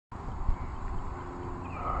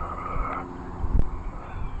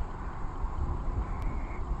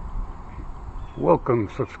Welcome,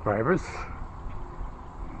 subscribers,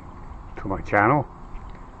 to my channel.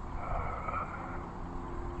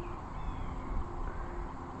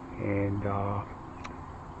 And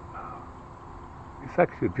it's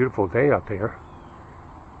actually a beautiful day out there.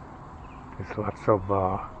 There's lots of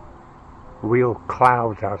real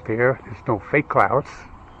clouds out there. There's no fake clouds.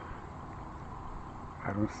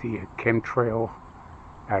 I don't see a chemtrail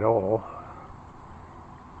at all.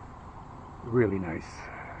 Really nice.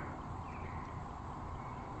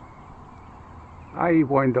 I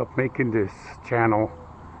wound up making this channel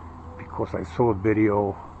because I saw a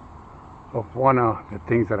video of one of the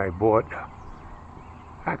things that I bought,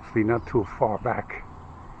 actually not too far back,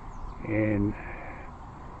 and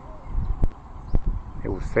it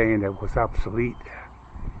was saying that it was obsolete.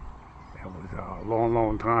 That was a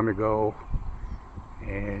long time ago,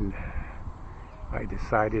 and I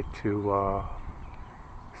decided to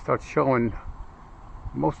start showing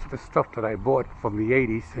most of the stuff that I bought from the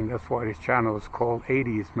 80s, and that's why this channel is called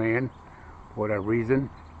 80s Man, for that reason.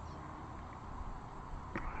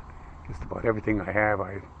 Just about everything I have,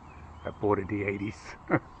 I bought in the 80s.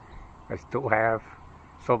 I still have.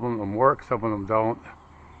 Some of them work, some of them don't.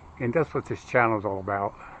 And that's what this channel is all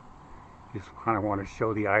about. Just kind of want to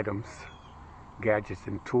show the items, gadgets,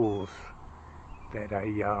 and tools that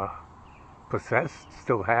I possess,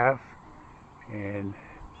 still have. And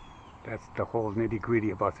that's the whole nitty-gritty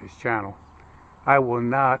about this channel. I will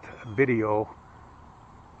not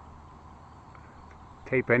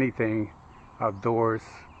tape anything outdoors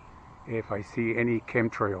if I see any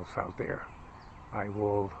chemtrails out there. I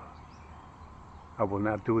will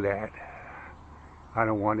not do that. I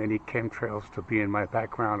don't want any chemtrails to be in my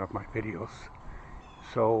background of my videos.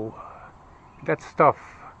 So that's stuff,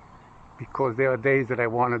 because there are days that I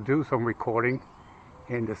want to do some recording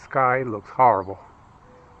and the sky looks horrible.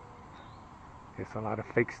 There's a lot of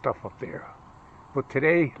fake stuff up there. But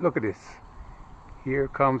today, look at this. Here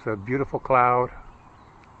comes a beautiful cloud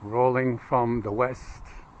rolling from the west.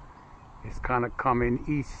 It's kind of coming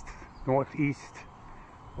east, northeast,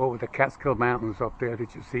 over the Catskill Mountains up there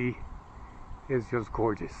that you see. It's just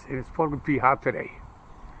gorgeous. And it's supposed to be hot today.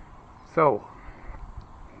 So,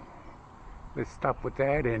 let's stop with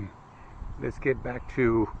that and let's get back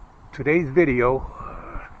to today's video.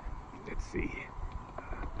 Let's see.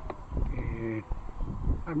 And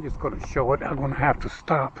I'm just going to show it. I'm going to have to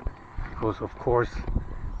stop because, of course,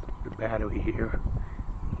 the battery here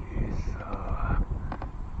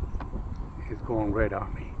is going red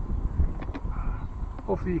on me.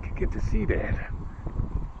 Hopefully you can get to see that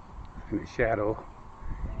in the shadow.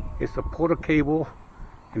 It's a porta cable,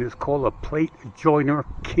 and it's called a plate joiner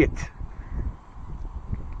kit.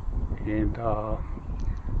 And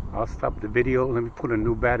I'll stop the video. Let me put a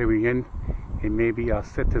new battery in, and maybe I'll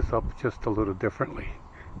set this up just a little differently.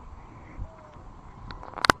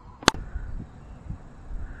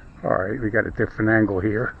 Alright, we got a different angle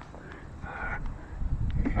here.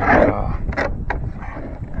 And,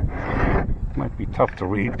 might be tough to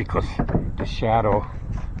read because the shadow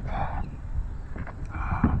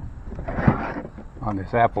on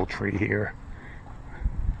this apple tree here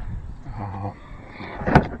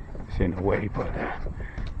is in the way, but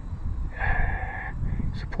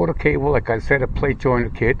it's a porta cable, like I said, a plate joiner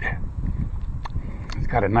kit. It's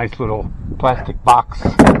got a nice little plastic box,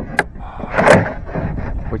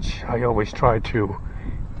 which I always try to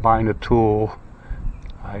bind a tool.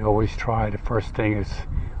 I always try, the first thing is,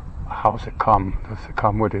 how's it come? Does it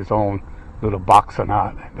come with its own little box or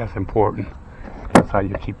not? That's important. That's how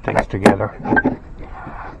you keep things together.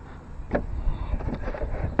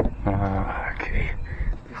 Okay,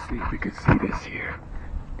 let's see if we can see this here.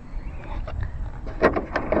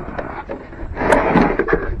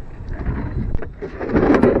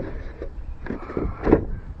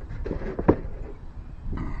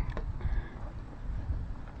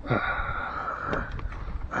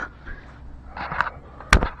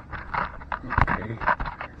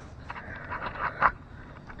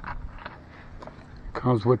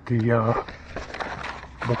 Comes with the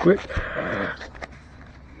booklet,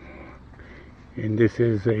 and this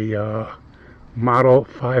is a model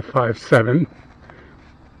 557.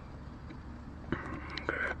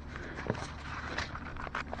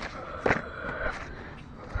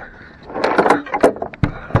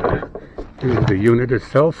 Here's the unit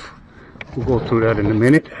itself. We'll go through that in a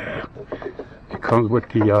minute. It comes with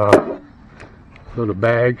the little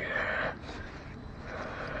bag,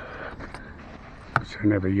 which I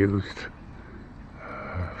never used.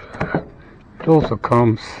 It also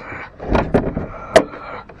comes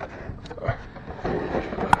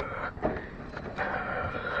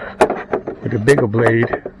with a bigger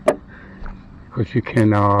blade, because you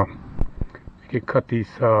can can cut these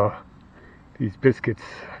biscuits.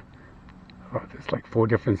 There's like 4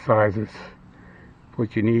 different sizes.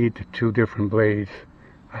 What you need, 2 different blades.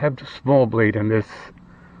 I have the small blade in this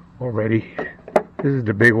already. This is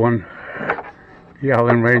the big one, the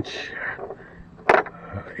Allen wrench,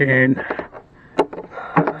 and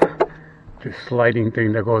this sliding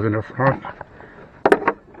thing that goes in the front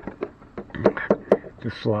to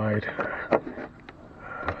slide.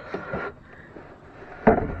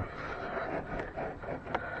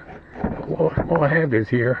 All I have is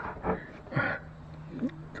here.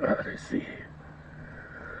 Let's see.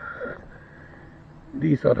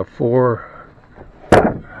 These are the 4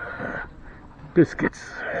 biscuits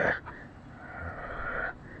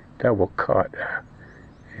that will cut,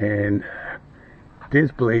 and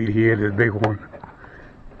this blade here, this big one,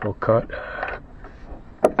 will cut.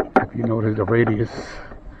 If you notice the radius,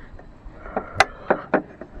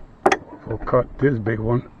 will cut this big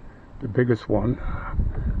one, the biggest one.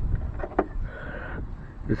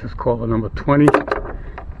 This is called a number 20.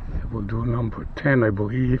 We'll do number 10, I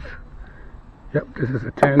believe. Yep, this is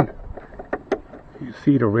a 10. You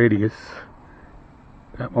see the radius.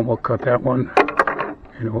 That one will cut that one,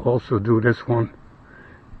 and it will also do this one.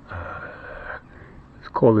 It's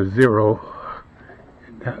called a 0,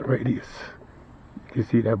 and that radius. You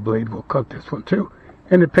see that blade will cut this one too.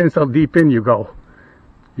 And it depends how deep in you go.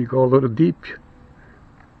 You go a little deep,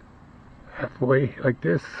 halfway like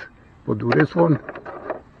this. We'll do this one.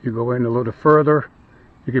 You go in a little further.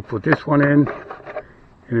 You can put this one in.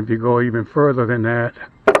 And if you go even further than that,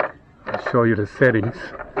 I'll show you the settings.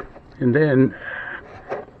 And then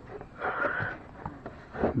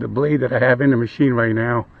the blade that I have in the machine right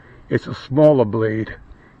now, it's a smaller blade.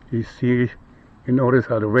 You see, you notice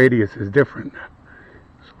how the radius is different.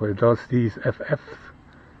 So it does these FF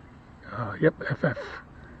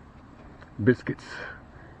biscuits.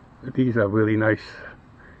 These are really nice,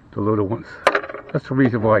 the little ones. That's the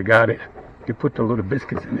reason why I got it. You put the little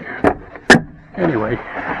biscuits in there. Anyway,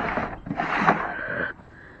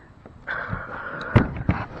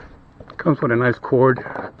 comes with a nice cord,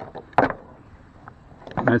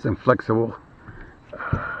 nice and flexible.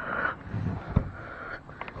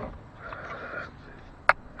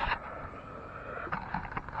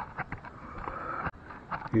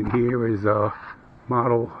 And here is a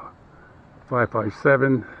model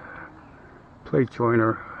 557 plate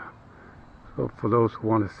joiner. So for those who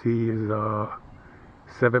want to see, is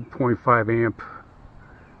 7.5 amp.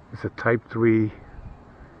 It's a type 3.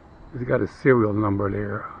 It's got a serial number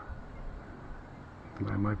there.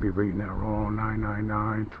 I might be reading that wrong.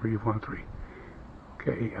 999313.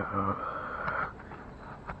 Okay.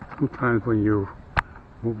 Sometimes when you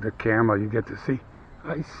move the camera, you get to see.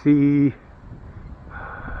 I see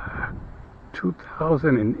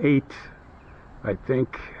 2008, I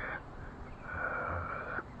think.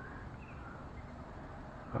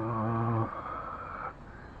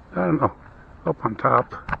 I don't know, up on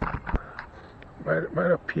top,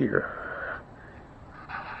 right up here.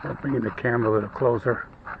 I'll bring in the camera a little closer.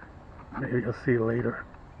 Maybe you'll see later.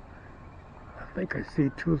 I think I see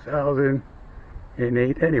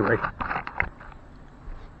 2008. Anyway,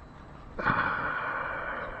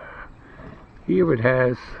 here it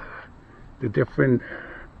has the different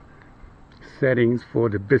settings for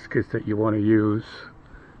the biscuits that you want to use.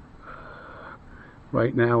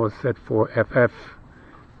 Right now it's set for FF,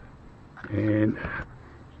 and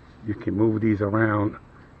you can move these around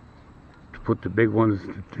to put the big ones,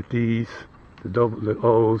 the D's, the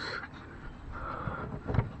O's.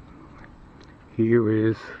 Here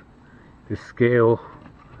is the scale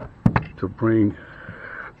to bring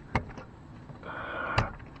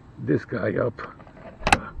this guy up.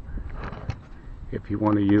 If you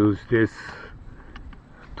want to use this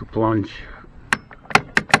to plunge.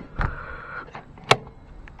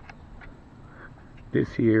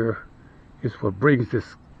 This here is what brings the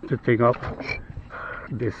thing up,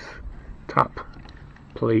 this top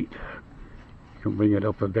plate. You can bring it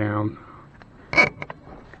up or down.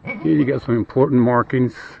 Here you got some important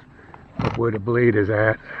markings of where the blade is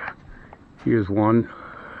at. Here's one.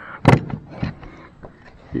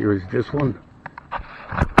 Here is this one.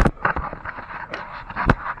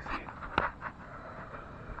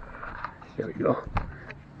 There we go.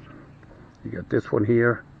 You got this one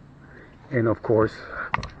here. And of course,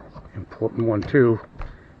 important one too,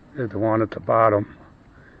 is the one at the bottom.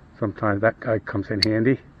 Sometimes that guy comes in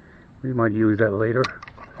handy. We might use that later.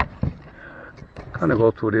 Kind of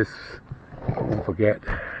go through this, don't forget.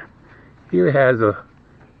 Here it has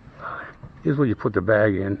here's where you put the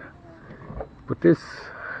bag in. But this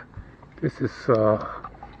is so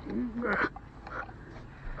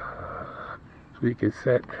you can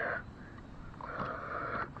set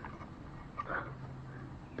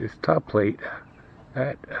this top plate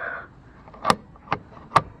at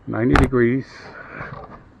 90 degrees.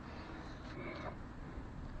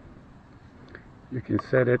 You can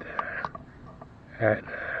set it at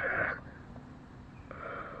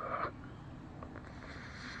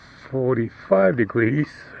 45 degrees.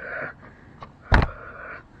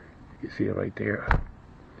 You see it right there.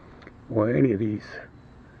 Or any of these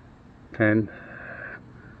 10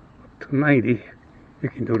 up to 90. You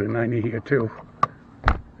can do the 90 here too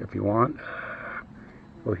if you want.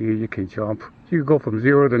 Well, here you can jump. You can go from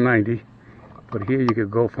 0 to 90, but here you could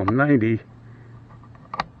go from 90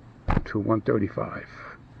 to 135.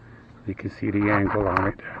 You can see the angle on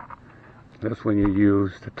it. That's when you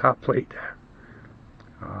use the top plate.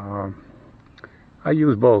 I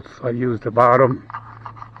use both. I use the bottom.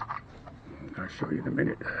 I'll show you in a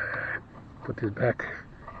minute. Put this back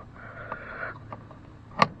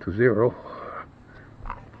to 0.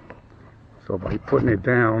 So by putting it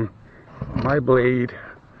down, my blade,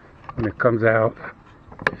 when it comes out,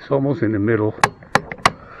 it's almost in the middle.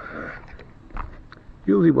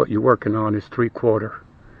 Usually what you're working on is 3/4.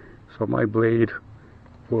 So my blade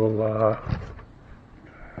will,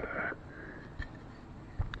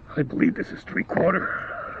 I believe this is 3/4.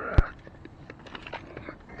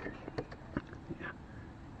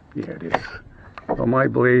 Yeah, it is. So my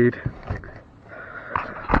blade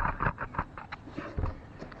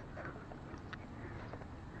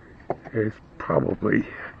is probably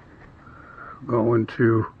going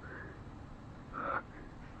to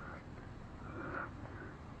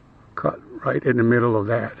cut right in the middle of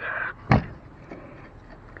that.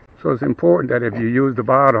 So it's important that if you use the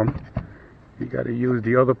bottom, you got to use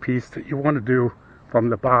the other piece that you want to do from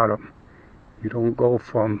the bottom. You don't go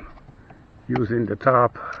from using the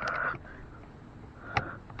top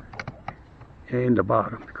and the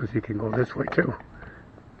bottom, because you can go this way too.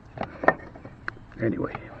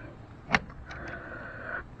 Anyway,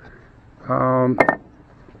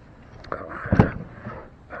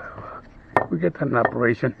 we get that in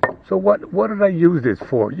operation. So what did I use this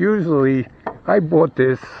for? Usually I bought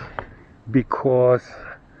this because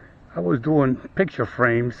I was doing picture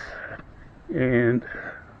frames, and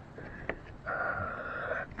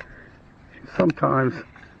sometimes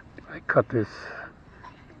I cut this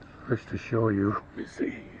just to show you. Let me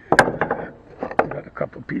see. I got a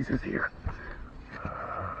couple pieces here.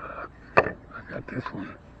 I got this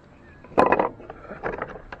one.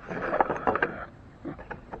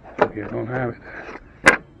 Maybe I don't have it.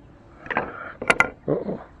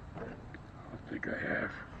 Uh-oh. I think I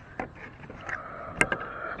have.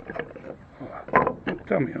 Don't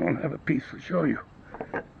tell me I don't have a piece to show you.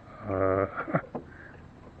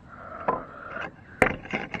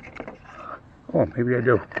 Oh, maybe I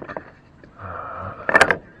do.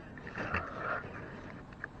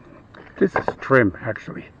 This is trim,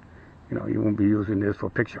 actually. You know, you won't be using this for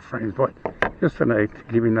picture frames, but just tonight, to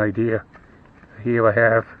give you an idea, here I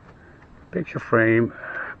have a picture frame,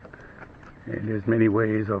 and there's many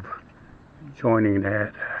ways of joining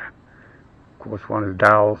that. Of course, one is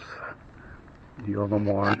dowels. The other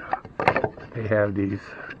one, they have these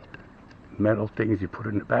metal things you put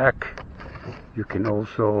in the back. You can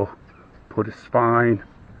also put a spine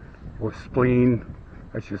or spleen,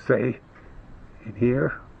 I should say, in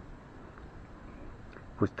here,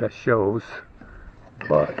 which that shows.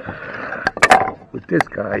 But with this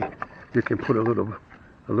guy, you can put a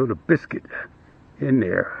little biscuit in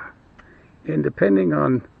there, and depending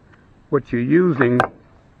on what you're using,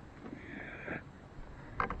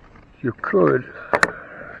 you could.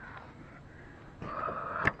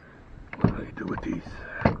 What do I do with these?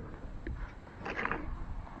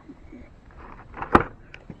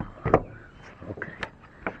 Okay,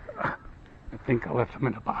 I think I left them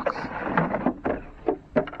in the box.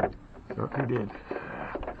 Certainly did.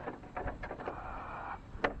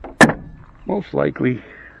 Most likely,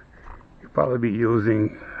 you'll probably be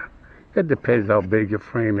using. It depends how big your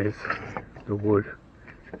frame is. The wood,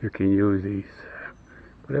 you can use these.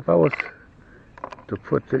 But if I was to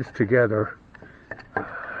put this together,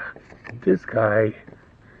 this guy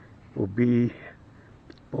will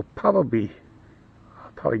probably,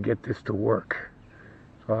 I'll probably get this to work.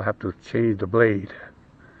 So I'll have to change the blade.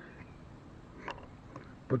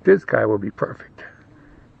 But this guy will be perfect.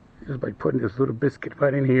 Just by putting this little biscuit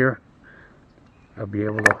right in here, I'll be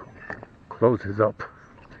able to close this up.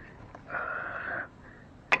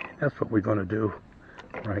 That's what we're going to do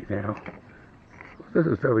right now. This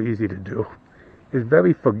is very easy to do. It's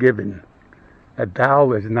very forgiving. A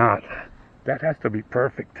dowel is not. That has to be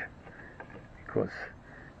perfect, because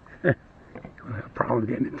you're going to have a problem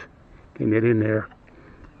getting it in there.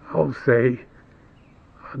 I'll say,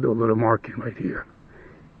 I'll do a little marking right here.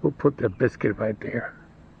 we'll put the biscuit right there.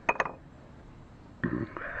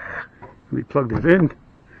 Let me plug this in.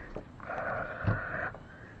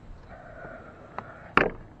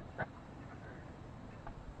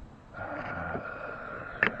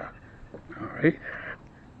 Alright.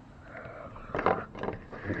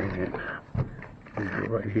 And we'll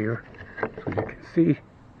go right here so you can see,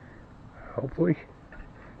 hopefully.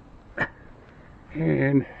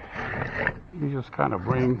 And you just kind of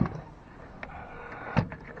bring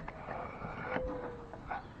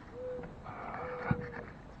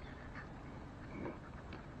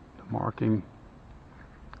the marking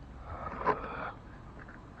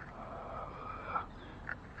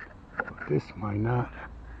this might not,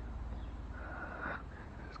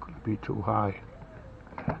 it's going to be too high.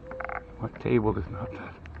 My table is not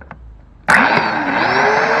that.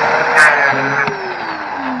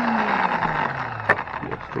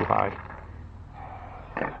 It's too high.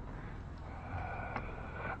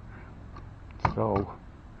 So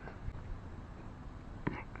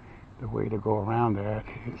the way to go around that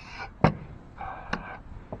is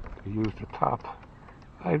to use the top.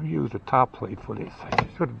 I've used the top plate for this. I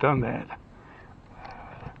should have done that.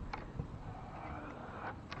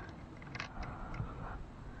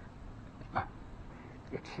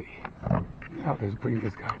 Let's see. Now let's bring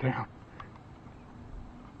this guy down.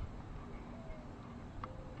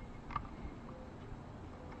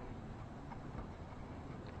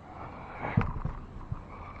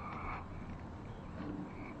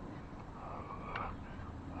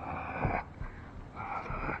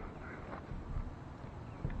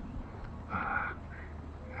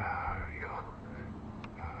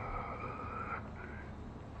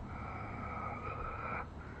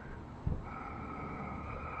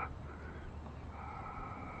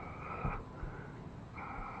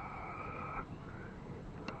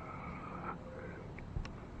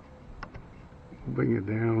 Bring it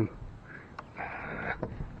down.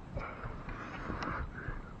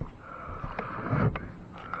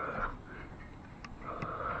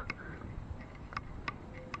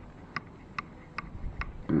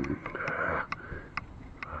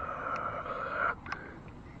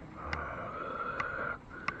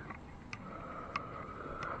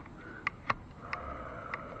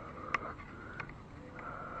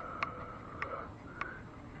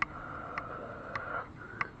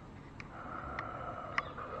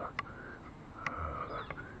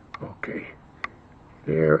 Okay,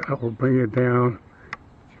 there, I will bring it down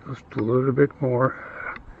just a little bit more,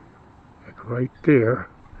 like right there,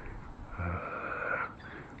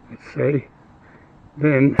 let's say,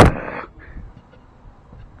 then,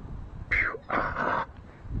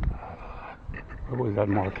 what was that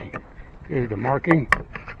marking? Here's the marking,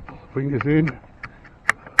 bring this in,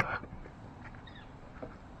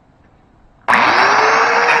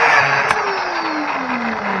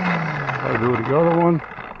 I'll do the other one.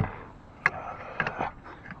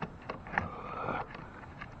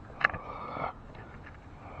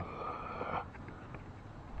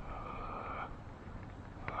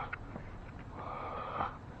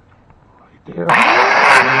 There.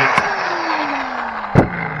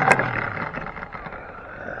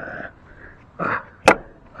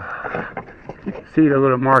 You can see the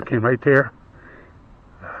little marking right there.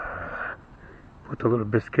 Put the little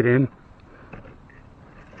biscuit in.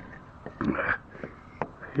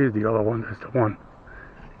 Here's the other one. That's the one.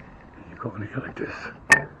 You go in here like this.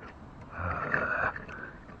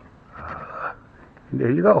 And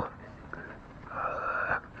there you go.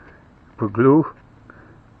 Put glue.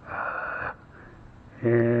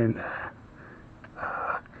 And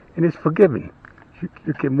it's forgiving.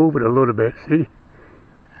 You can move it a little bit. See,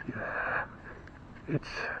 it's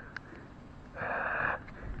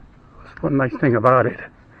one nice thing about it.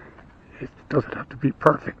 It doesn't have to be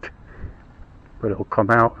perfect, but it'll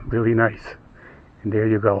come out really nice. And there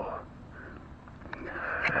you go.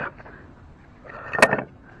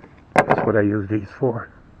 That's what I use these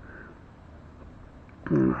for.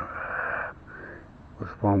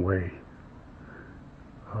 That's one way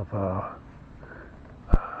of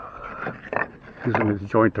using this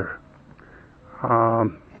jointer.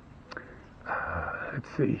 Let's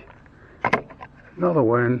see, another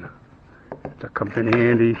one that comes in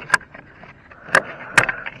handy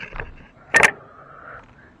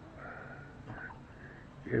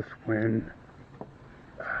is when,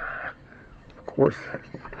 of course,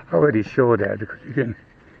 I already showed that because you can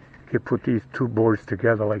put these two boards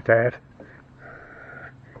together like that.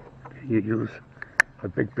 You use a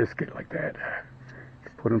big biscuit like that,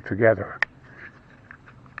 put them together.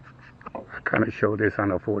 I kind of showed this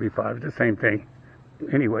on a 45, the same thing.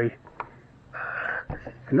 Anyway,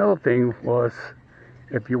 another thing was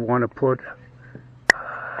if you want to put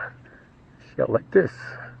shell like this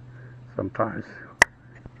sometimes.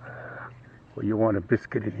 Well, you want a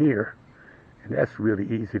biscuit in here, and that's really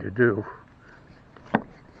easy to do.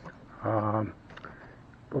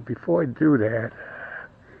 But before I do that,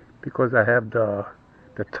 because I have the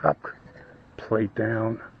top plate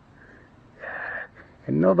down,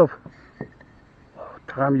 another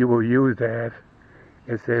time you will use that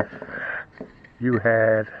is if you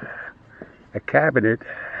had a cabinet,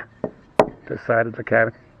 the side of the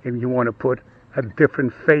cabinet, and you want to put a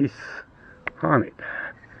different face on it,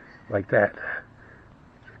 like that.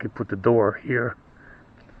 You can put the door here.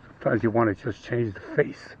 Sometimes you want to just change the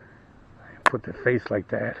face, put the face like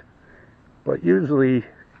that. But usually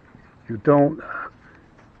you don't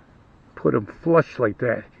put them flush like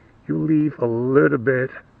that. You leave a little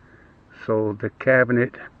bit so the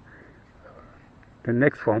cabinet, the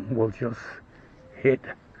next one will just hit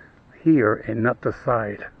here and not the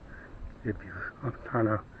side. If you kind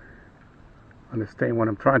of understand what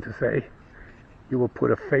I'm trying to say, you will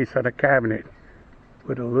put a face on a cabinet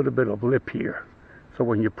with a little bit of lip here. So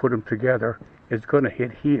when you put them together, it's going to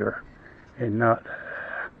hit here and not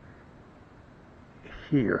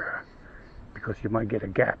here, because you might get a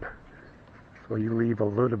gap. So you leave a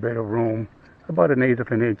little bit of room, about 1/8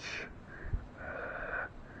 of an inch,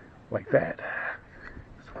 like that.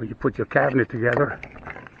 So when you put your cabinet together,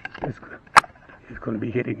 it's going to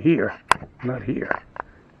be hitting here, not here.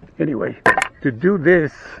 Anyway, to do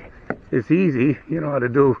this is easy. You know how to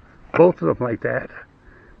do both of them like that.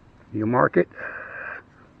 You mark it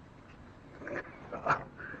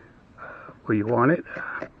where you want it,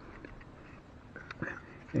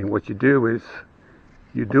 and what you do is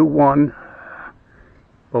you do one,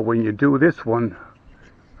 but when you do this one,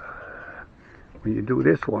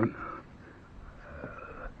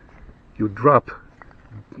 you drop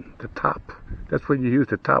the top. That's when you use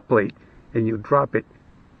the top plate, and you drop it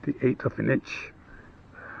the 1/8 of an inch.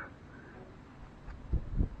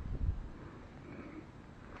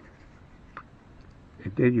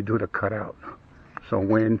 And then you do the cutout. So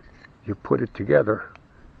when you put it together,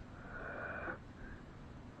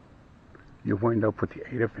 you wind up with the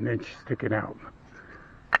 1/8 of an inch sticking out.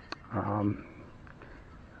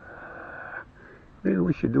 Maybe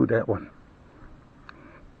we should do that one.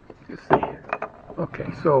 Let's see.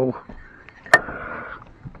 Okay, so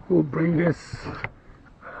we'll bring this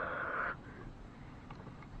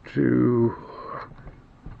to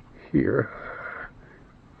here.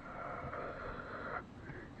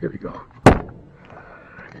 Here we go.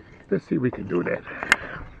 Let's see if we can do that.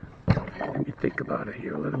 Let me think about it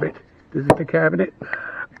here a little bit. This is the cabinet.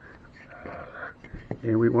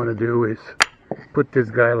 And we want to do is put this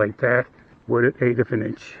guy like that with an 1/8 of an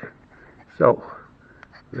inch. So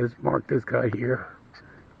let's mark this guy here.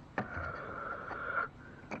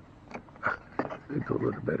 Let's do a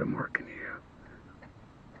little bit of marking here.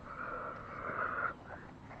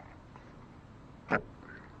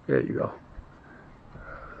 There you go.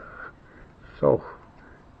 So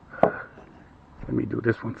let me do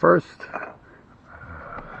this one first.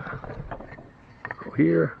 Go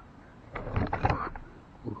here.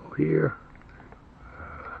 We'll go here.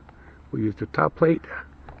 We'll use the top plate.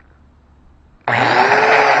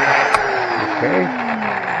 Okay.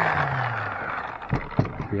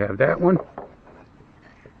 We have that one.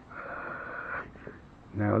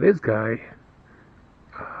 Now this guy,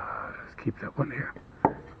 let's keep that one there.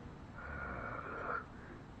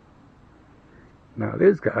 Now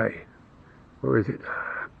this guy, where is it?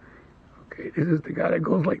 Okay, this is the guy that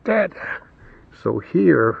goes like that. So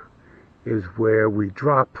here is where we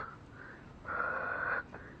drop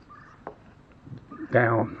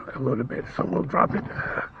down a little bit. So we'll drop it.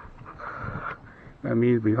 That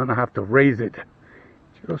means we're gonna have to raise it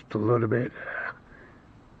just a little bit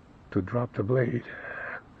to drop the blade.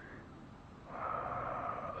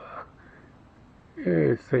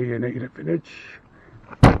 Yeah, say an 1/8 of an inch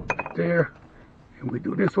there. And we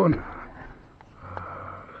do this one.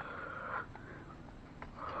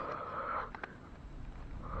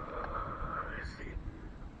 Let's see.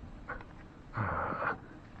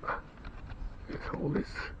 Let's hold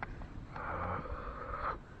this. I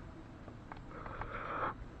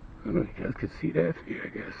don't know if you guys can see that here, I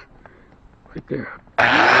guess. Right there.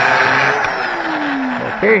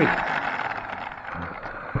 Okay.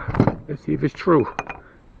 Let's see if it's true.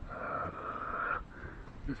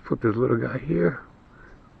 Let's put this little guy here.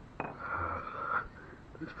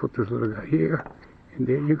 Let's put this little guy here. And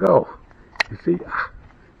there you go. You see?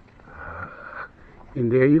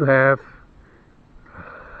 And there you have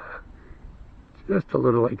just a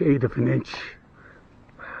little like 1/8 of an inch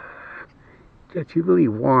that you really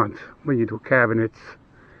want when you do cabinets.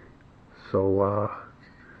 So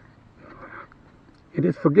It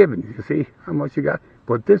is forgiving. You see how much you got?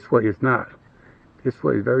 But this way is not. This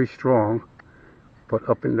way is very strong, but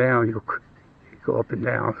up and down, you go up and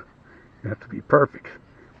down. You have to be perfect.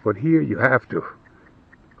 But here you have to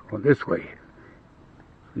go this way.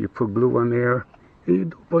 You put glue on there, and you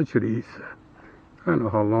do a bunch of these. I don't know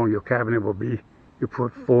how long your cabinet will be. You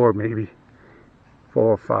put 4, maybe 4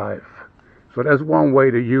 or 5. So that's one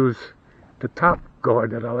way to use the top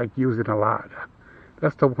guard that I like using a lot.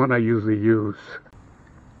 That's the one I usually use.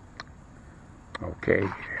 Okay,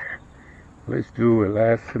 let's do a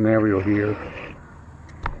last scenario here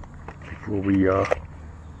before we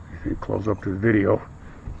close up this video.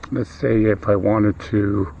 Let's say if I wanted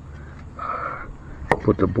to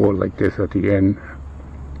put the board like this at the end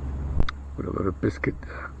with a little biscuit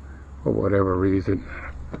for whatever reason.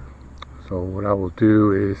 So what I will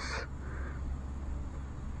do is,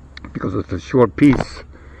 because it's a short piece,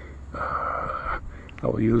 I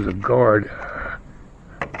will use a guard.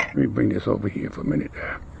 Let me bring this over here for a minute.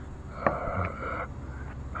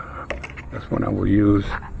 That's when I will use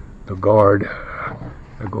the guard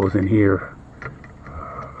that goes in here.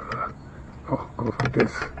 Goes like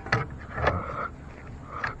this.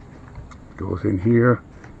 Goes in here.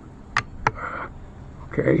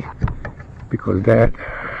 Okay, because that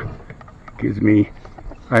gives me,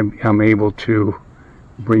 I'm able to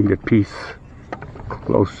bring the piece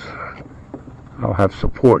close. I'll have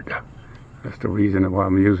support. That's the reason why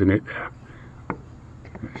I'm using it.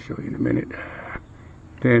 I'll show you in a minute.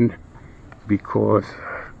 Then, because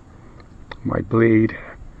my blade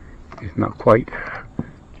is not quite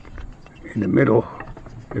in the middle,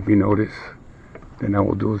 if you notice, then I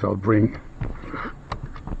will do is I'll bring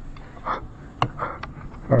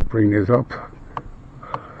this up,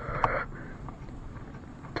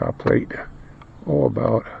 top plate,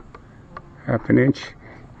 about 1/2 inch,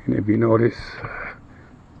 and if you notice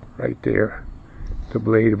right there, the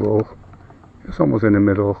blade it's almost in the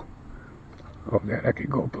middle of that. I could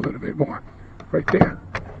go up a little bit more right there.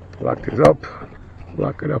 Lock this up,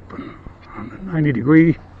 lock it up on a 90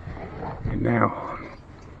 degree, and now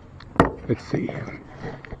let's see,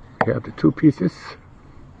 we have the 2 pieces,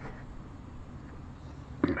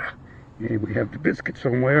 and we have the biscuit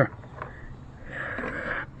somewhere.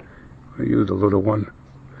 I use a little one.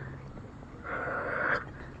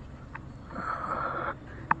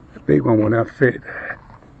 The big one will not fit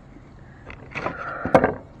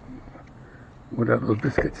without those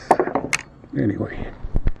biscuits. Anyway.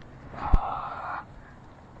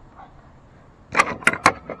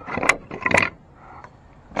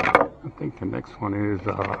 I think the next one is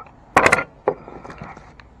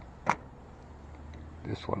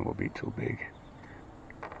this one will be too big.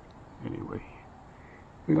 Anyway,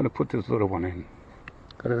 we're going to put this little one in,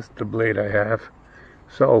 because that's the blade I have.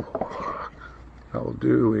 So what I'll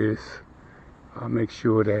do is I'll make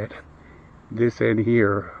sure that this end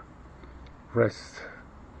here rests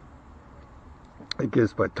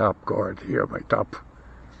against my top guard here, my top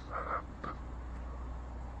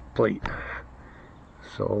plate.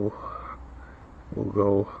 So we'll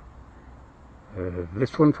go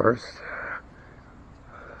this one first.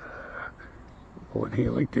 Go in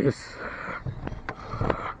here like this,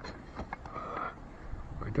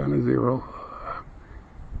 right down to 0,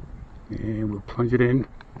 and we'll plunge it in.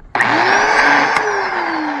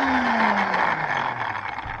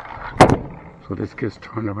 So this gets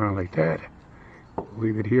turned around like that. We'll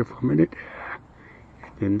leave it here for a minute,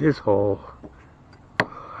 and then this hole,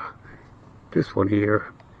 this one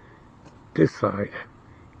here, this side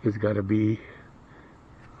has got to be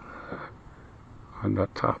on the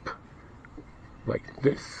top like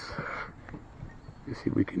this. You see,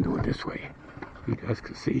 we can do it this way. You guys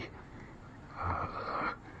can see. I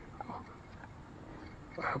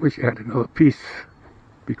wish I had another piece,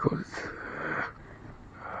 because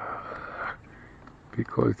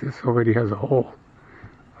this already has a hole.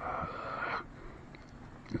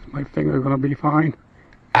 Is my finger gonna be fine?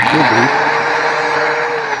 It should be.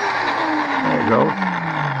 There you go.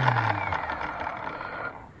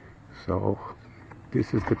 So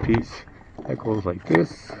this is the piece that goes like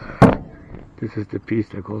this. This is the piece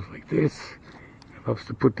that goes like this. If I was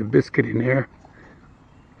to put the biscuit in there,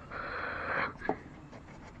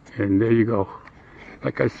 and there you go.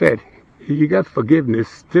 Like I said, you got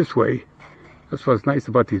forgiveness this way. That's what's nice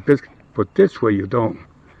about these biscuits. But this way you don't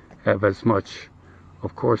have as much.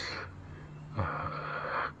 Of course, but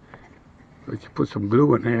you put some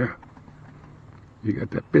glue in there, you got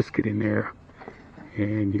that biscuit in there,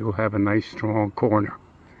 and you'll have a nice strong corner.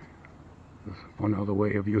 That's one other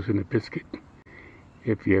way of using a biscuit,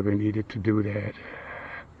 if you ever needed to do that.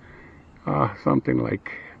 Something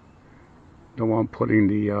like the one putting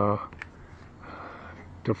the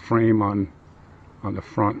the frame on the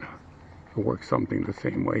front. It works something the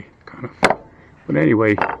same way, kind of. But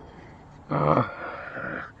anyway,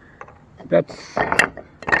 that's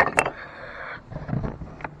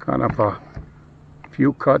kind of a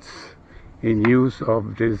few cuts in use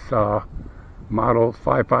of this model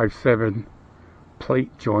 557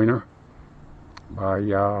 plate joiner by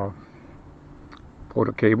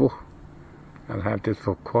Porter Cable. I'll have this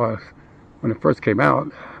for course. When it first came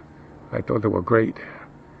out, I thought they were great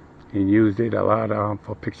and used it a lot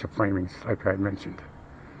for picture framings, like I mentioned.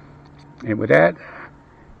 And with that,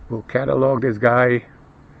 we'll catalog this guy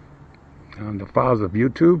on the files of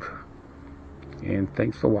YouTube. And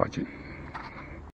thanks for watching.